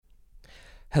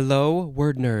Hello,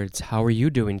 word nerds. How are you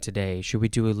doing today? Should we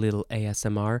do a little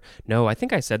ASMR? No, I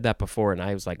think I said that before, and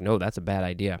I was like, no, that's a bad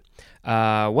idea.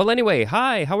 Well, anyway,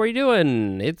 hi, how are you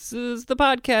doing? It's the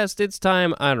podcast. It's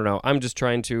time. I don't know. I'm just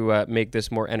trying to make this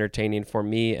more entertaining for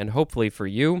me and hopefully for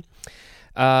you.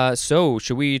 So,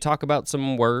 should we talk about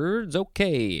some words?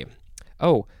 Okay.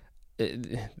 Oh,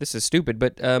 this is stupid,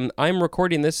 but I'm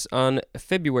recording this on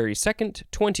February 2nd,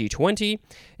 2020,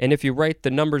 and if you write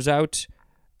the numbers out,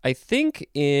 I think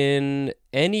in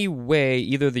any way,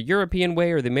 either the European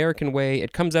way or the American way,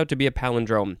 it comes out to be a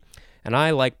palindrome. And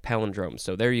I like palindromes,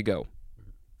 so there you go.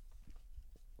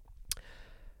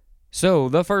 So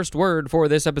the first word for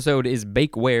this episode is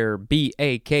bakeware,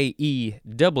 B-A-K-E-W-A-R-E.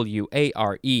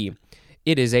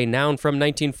 It is a noun from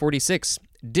 1946,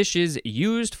 dishes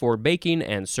used for baking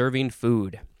and serving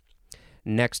food.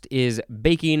 Next is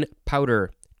baking powder,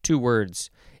 2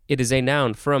 words. It is a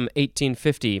noun from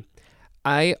 1850.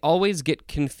 I always get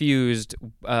confused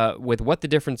with what the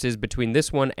difference is between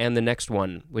this one and the next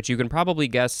one, which you can probably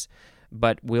guess,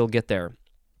 but we'll get there.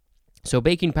 So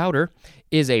baking powder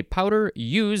is a powder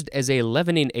used as a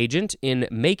leavening agent in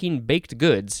making baked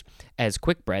goods as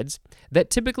quick breads that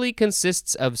typically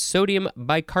consists of sodium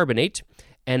bicarbonate,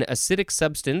 an acidic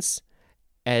substance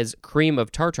as cream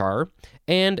of tartar,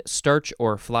 and starch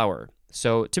or flour.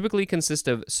 So typically consists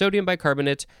of sodium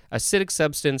bicarbonate, acidic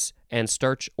substance, and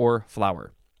starch or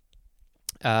flour.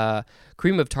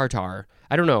 Cream of tartar.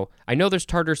 I don't know. I know there's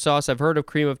tartar sauce. I've heard of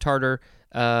cream of tartar.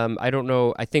 I don't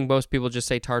know. I think most people just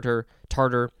say tartar,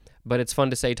 but it's fun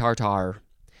to say tartar.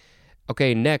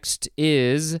 Okay, next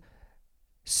is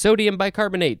sodium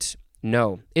bicarbonate.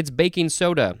 No, it's baking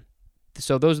soda.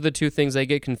 So those are the two things I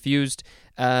get confused.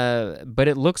 But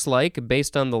it looks like,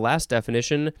 based on the last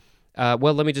definition,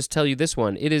 well, let me just tell you this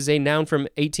one. It is a noun from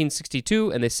 1862,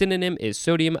 and the synonym is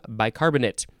sodium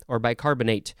bicarbonate, or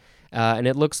bicarbonate. And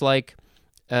it looks like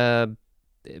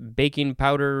baking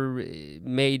powder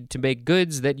made to make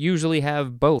goods that usually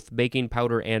have both baking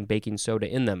powder and baking soda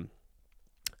in them.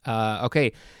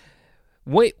 Okay.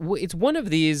 Wait, it's one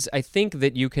of these, I think,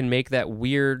 that you can make that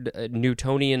weird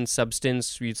Newtonian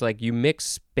substance. It's like you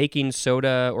mix baking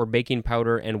soda or baking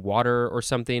powder and water or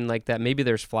something like that. Maybe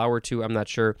there's flour too, I'm not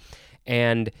sure.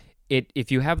 And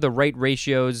if you have the right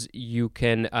ratios, you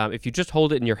can, if you just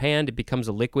hold it in your hand, it becomes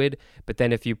a liquid. But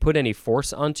then if you put any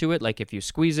force onto it, like if you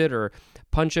squeeze it or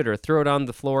punch it or throw it on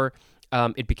the floor,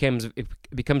 it becomes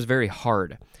very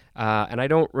hard. And I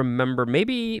don't remember.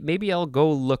 Maybe I'll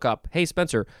go look up. Hey,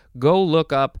 Spencer, go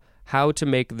look up how to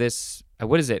make this.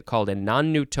 What is it called? A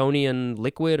non-Newtonian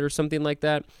liquid or something like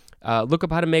that. Look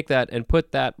up how to make that and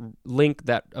put that link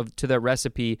to the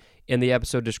recipe in the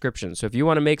episode description. So if you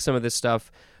want to make some of this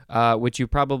stuff, which you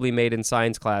probably made in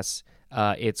science class,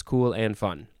 it's cool and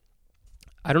fun.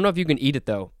 I don't know if you can eat it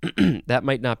though. That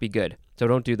might not be good. So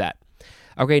don't do that.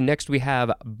 Okay, next we have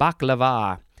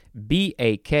baklava,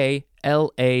 B-A-K-L-A-V-A.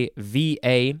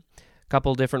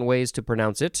 Couple different ways to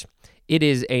pronounce it. It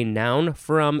is a noun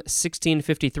from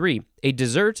 1653, a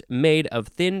dessert made of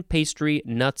thin pastry,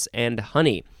 nuts, and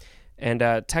honey. And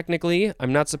technically,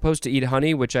 I'm not supposed to eat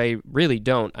honey, which I really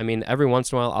don't. I mean, every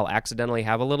once in a while, I'll accidentally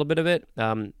have a little bit of it.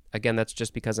 Again, that's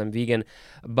just because I'm vegan.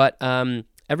 But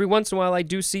every once in a while, I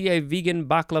do see a vegan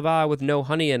baklava with no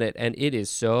honey in it, and it is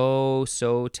so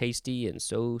tasty and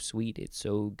so sweet. It's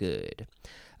so good.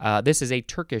 This is a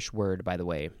Turkish word, by the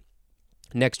way.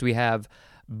 Next, we have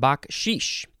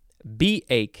bakshish,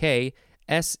 B-A-K-S-H-E-E-S-H.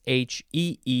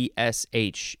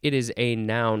 It is a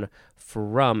noun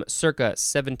from circa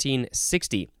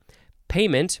 1760.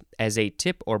 Payment as a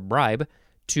tip or bribe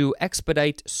to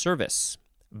expedite service.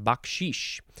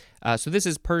 Bakshish. So this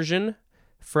is Persian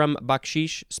from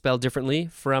bakshish, spelled differently,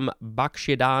 from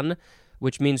bakshidan,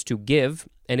 which means to give,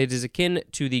 and it is akin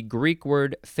to the Greek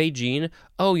word phagein.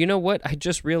 Oh, you know what? I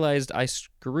just realized I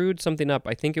screwed something up.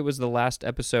 I think it was the last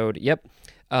episode. Yep,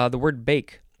 the word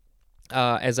bake.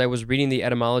 As I was reading the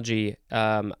etymology,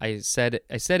 I said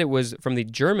it was from the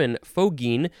German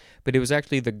phogin, but it was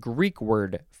actually the Greek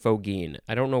word phogin.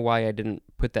 I don't know why I didn't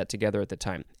put that together at the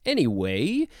time.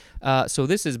 Anyway, so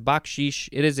this is bakshish.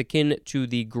 It is akin to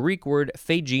the Greek word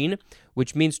phagein,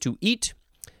 which means to eat.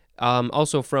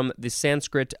 Also from the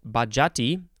Sanskrit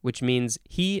bhajati, which means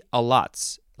he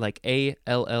allots, like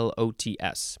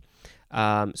A-L-L-O-T-S.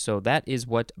 So that is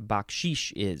what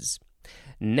bakshish is.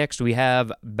 Next, we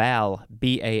have BAL,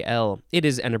 B-A-L. It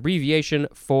is an abbreviation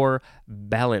for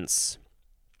balance.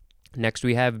 Next,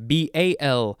 we have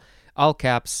B-A-L, all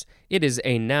caps. It is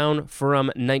a noun from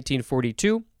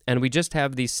 1942, and we just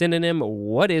have the synonym.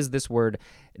 What is this word?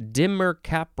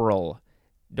 Dimercaprol,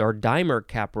 or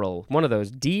dimercaprol, one of those,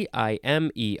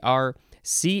 D-I-M-E-R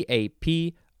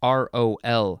Caprol.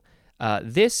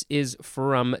 This is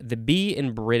from the B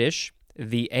in British,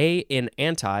 the A in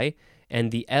anti,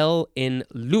 and the L in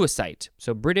Lewisite.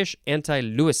 So British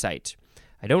anti-Lewisite.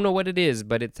 I don't know what it is,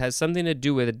 but it has something to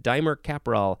do with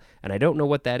dimercaprol, and I don't know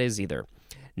what that is either.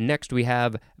 Next we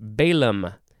have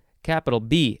Balaam, capital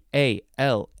B-A-L-A-A-M.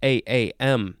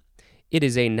 It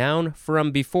is a noun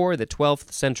from before the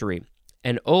 12th century.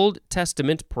 An Old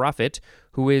Testament prophet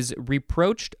who is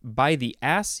reproached by the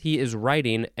ass he is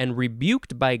riding and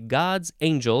rebuked by God's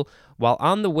angel while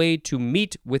on the way to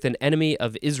meet with an enemy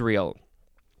of Israel.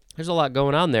 There's a lot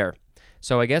going on there.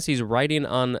 So I guess he's riding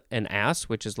on an ass,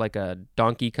 which is like a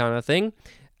donkey kind of thing.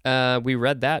 We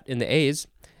read that in the A's,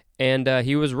 and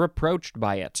he was reproached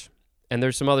by it. And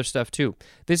there's some other stuff too.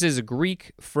 This is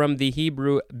Greek from the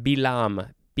Hebrew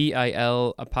Bilam,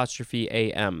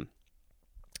 B-I-L''A-M.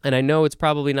 And I know it's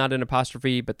probably not an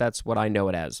apostrophe, but that's what I know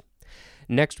it as.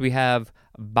 Next we have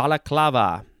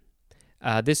balaclava.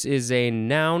 This is a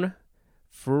noun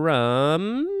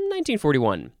from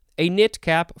 1941. A knit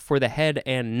cap for the head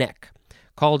and neck,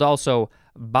 called also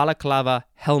balaclava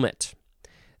helmet.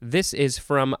 This is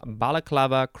from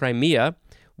Balaclava, Crimea,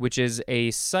 which is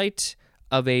a site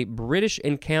of a British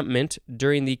encampment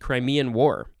during the Crimean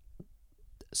War.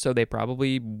 So they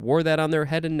probably wore that on their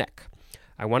head and neck.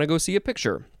 I want to go see a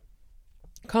picture.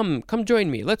 Come join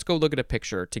me. Let's go look at a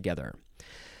picture together.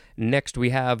 Next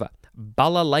we have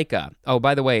balalaika. Oh,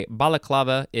 by the way,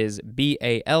 balaclava is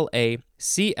B-A-L-A-C-L-A-V-A,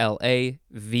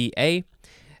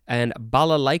 and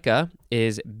balalaika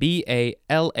is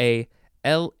B-A-L-A-L-A-I-K-A.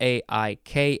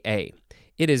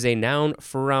 It is a noun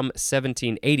from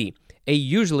 1780, a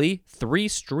usually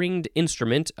three-stringed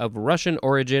instrument of Russian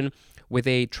origin with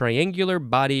a triangular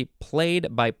body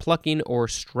played by plucking or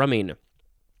strumming.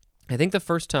 I think the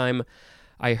first time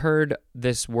I heard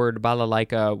this word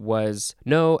balalaika was...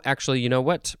 No, actually, you know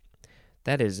what?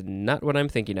 That is not what I'm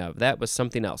thinking of. That was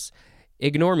something else.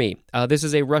 Ignore me. This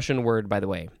is a Russian word, by the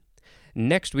way.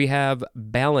 Next, we have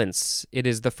balance. It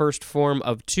is the first form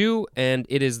of two, and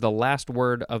it is the last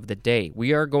word of the day.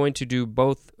 We are going to do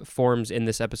both forms in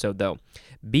this episode, though.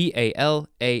 B-A-L-A-N-C-E.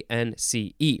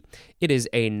 It is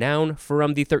a noun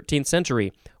from the 13th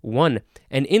century. 1.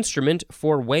 An instrument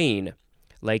for weighing.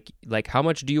 Like how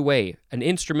much do you weigh? An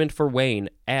instrument for weighing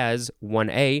as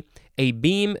 1A, a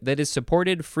beam that is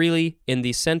supported freely in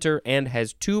the center and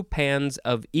has two pans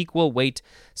of equal weight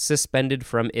suspended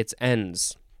from its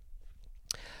ends.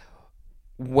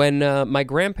 When my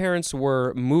grandparents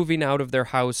were moving out of their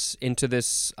house into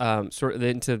this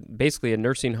into basically a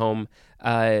nursing home,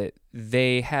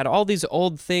 they had all these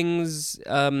old things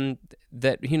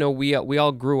that we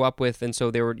all grew up with, and so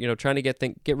they were trying to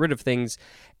get rid of things.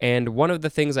 And one of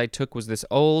the things I took was this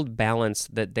old balance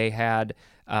that they had.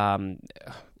 I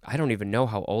don't even know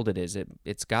how old it is.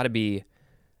 It's got to be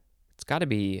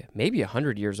maybe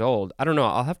 100 years old. I don't know.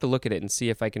 I'll have to look at it and see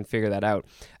if I can figure that out.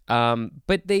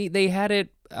 But they had it.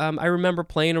 I remember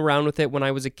playing around with it when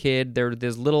I was a kid.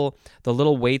 The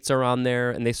little weights are on there,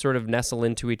 and they sort of nestle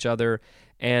into each other.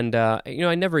 And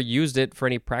I never used it for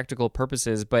any practical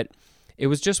purposes, but it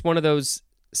was just one of those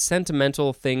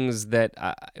sentimental things that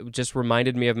just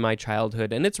reminded me of my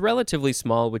childhood. And it's relatively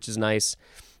small, which is nice.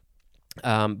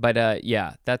 But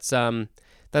that's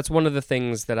one of the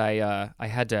things that I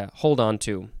had to hold on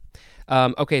to.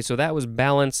 Okay, so that was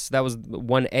balance. That was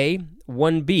 1A.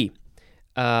 1B.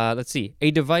 Let's see.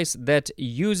 A device that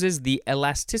uses the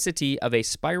elasticity of a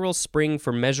spiral spring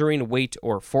for measuring weight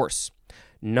or force.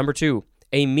 Number 2.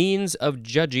 A means of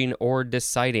judging or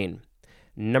deciding.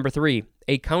 Number 3.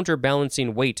 A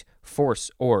counterbalancing weight, force,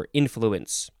 or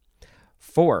influence.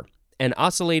 4. An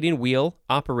oscillating wheel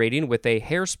operating with a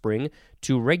hairspring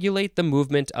to regulate the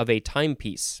movement of a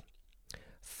timepiece.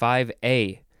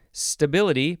 5A.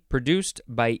 Stability produced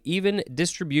by even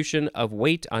distribution of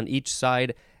weight on each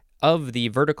side of the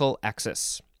vertical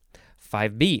axis.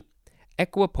 5B.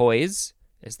 Equipoise.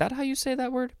 Is that how you say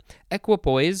that word?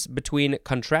 Equipoise between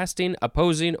contrasting,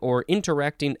 opposing, or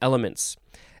interacting elements.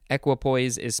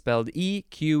 Equipoise is spelled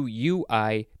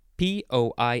E-Q-U-I-P-O-I-S-E.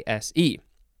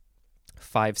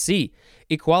 5C.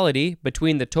 Equality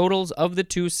between the totals of the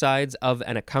two sides of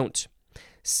an account.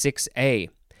 6A.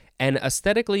 An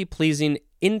aesthetically pleasing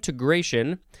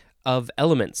integration of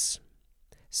elements.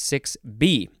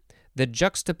 6B. The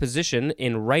juxtaposition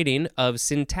in writing of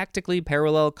syntactically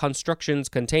parallel constructions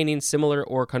containing similar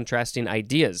or contrasting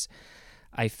ideas.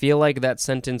 I feel like that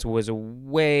sentence was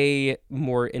way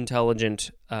more intelligent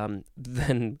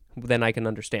than I can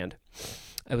understand.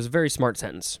 It was a very smart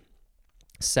sentence.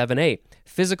 7A.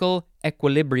 Physical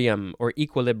equilibrium or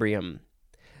equilibrium.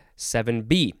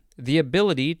 7B. the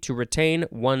ability to retain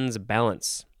one's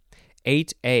balance.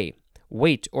 8a,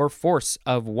 weight or force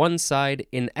of one side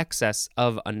in excess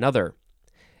of another.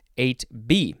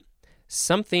 8b,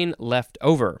 something left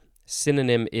over.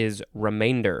 Synonym is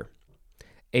remainder.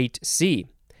 8c,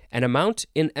 an amount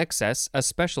in excess,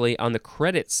 especially on the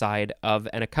credit side of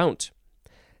an account.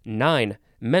 9,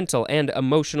 mental and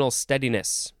emotional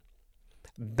steadiness.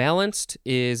 Balanced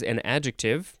is an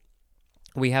adjective.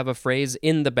 We have a phrase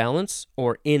in the balance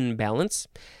or in balance,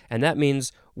 and that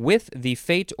means with the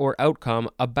fate or outcome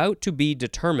about to be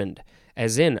determined,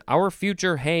 as in our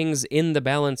future hangs in the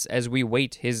balance as we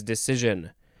wait his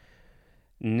decision.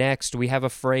 Next, we have a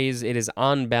phrase, it is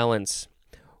on balance.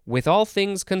 With all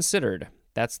things considered,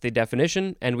 that's the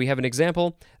definition, and we have an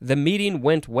example, the meeting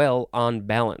went well on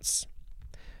balance.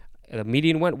 The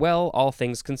meeting went well, all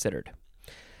things considered.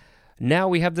 Now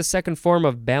we have the second form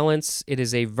of balance. It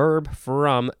is a verb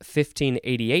from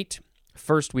 1588.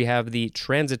 First, we have the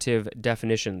transitive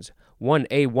definitions.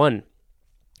 1a1,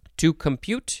 to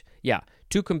compute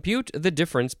the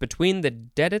difference between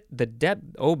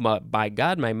by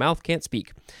God, my mouth can't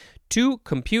speak. To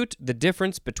compute the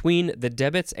difference between the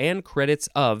debits and credits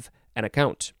of an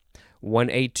account.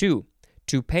 1a2,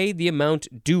 to pay the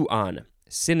amount due on.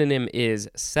 Synonym is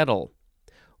settle.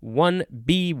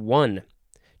 1b1,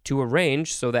 to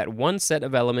arrange so that one set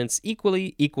of elements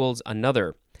equally equals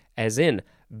another, as in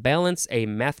balance a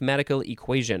mathematical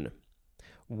equation.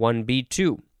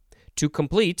 1b2, to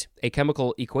complete a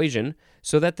chemical equation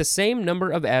so that the same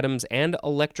number of atoms and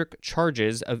electric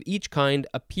charges of each kind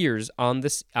appears on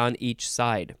each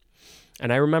side.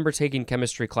 And I remember taking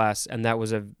chemistry class, and that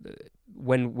was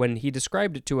when he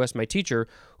described it to us, my teacher,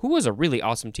 who was a really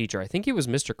awesome teacher. I think he was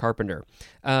Mr. Carpenter.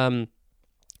 The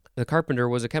Carpenter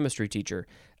was a chemistry teacher.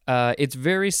 It's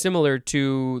very similar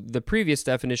to the previous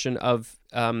definition of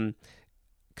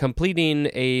completing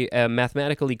a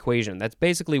mathematical equation. That's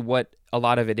basically what a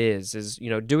lot of it is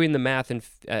doing the math and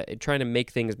trying to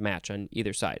make things match on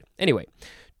either side. Anyway,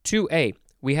 2a,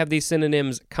 we have these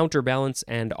synonyms counterbalance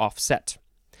and offset.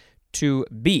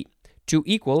 2b, to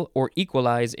equal or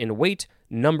equalize in weight,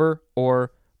 number,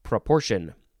 or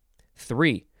proportion.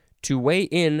 3, to weigh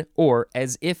in or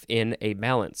as if in a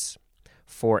balance.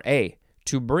 4a,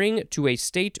 to bring to a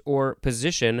state or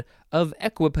position of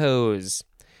equipoise,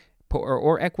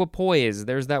 or equipoise,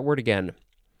 there's that word again.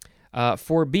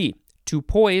 4b, to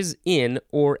poise in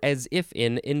or as if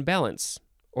in balance,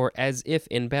 or as if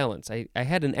in balance. I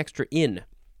had an extra in.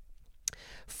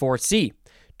 4c,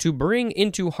 to bring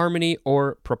into harmony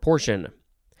or proportion.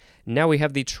 Now we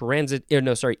have the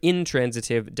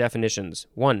intransitive definitions.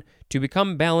 1, to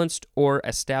become balanced or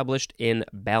established in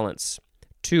balance.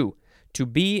 2, to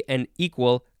be an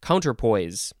equal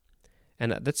counterpoise.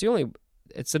 And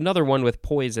it's another one with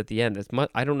poise at the end.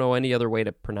 I don't know any other way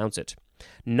to pronounce it.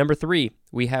 Number 3,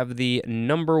 we have the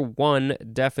number 1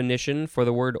 definition for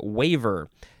the word waiver.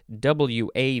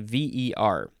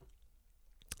 W-A-V-E-R.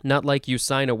 Not like you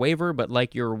sign a waiver, but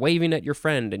like you're waving at your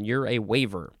friend and you're a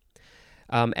waiver.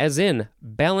 As in,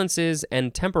 balances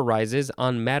and temporizes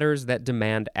on matters that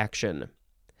demand action.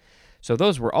 So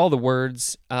those were all the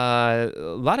words. A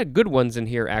lot of good ones in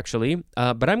here, actually.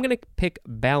 But I'm going to pick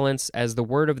balance as the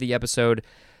word of the episode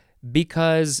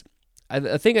because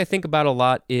a thing I think about a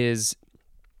lot is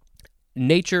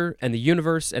nature and the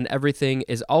universe and everything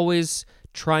is always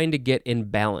trying to get in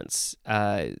balance.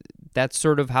 That's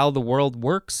sort of how the world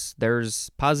works. There's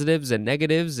positives and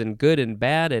negatives and good and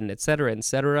bad and et cetera, et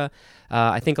cetera.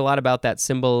 I think a lot about that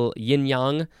symbol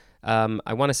yin-yang.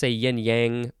 I want to say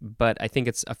yin-yang, but I think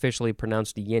it's officially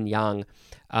pronounced yin-yang.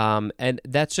 And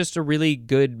that's just a really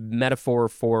good metaphor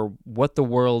for what the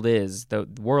world is. The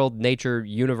world, nature,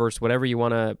 universe, whatever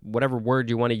word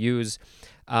you want to use.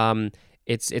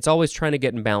 It's always trying to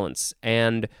get in balance.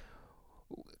 And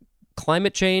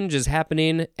climate change is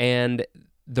happening, and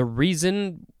the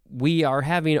reason we are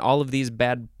having all of these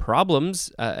bad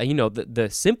problems, the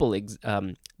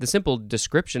simple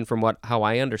description from how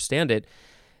I understand it,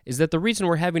 is that the reason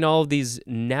we're having all of these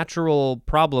natural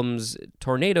problems,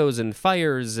 tornadoes and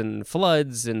fires and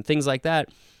floods and things like that,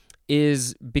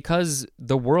 is because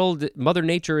the world, Mother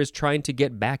Nature, is trying to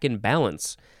get back in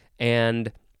balance,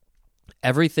 and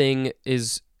everything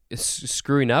is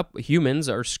screwing up. Humans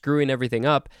are screwing everything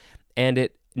up, and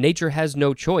nature has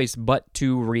no choice but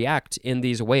to react in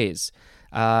these ways.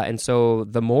 And so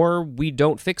the more we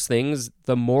don't fix things,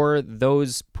 the more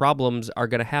those problems are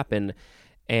going to happen.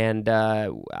 And, I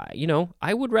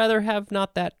would rather have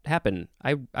not that happen.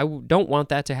 I don't want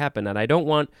that to happen, and I don't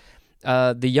want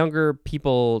the younger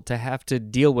people to have to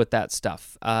deal with that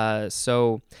stuff.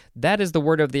 So that is the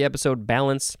word of the episode,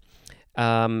 balance.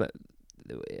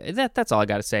 that's all I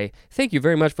got to say. Thank you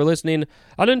very much for listening.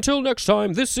 And until next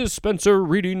time, this is Spencer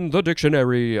reading the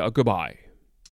dictionary. Goodbye.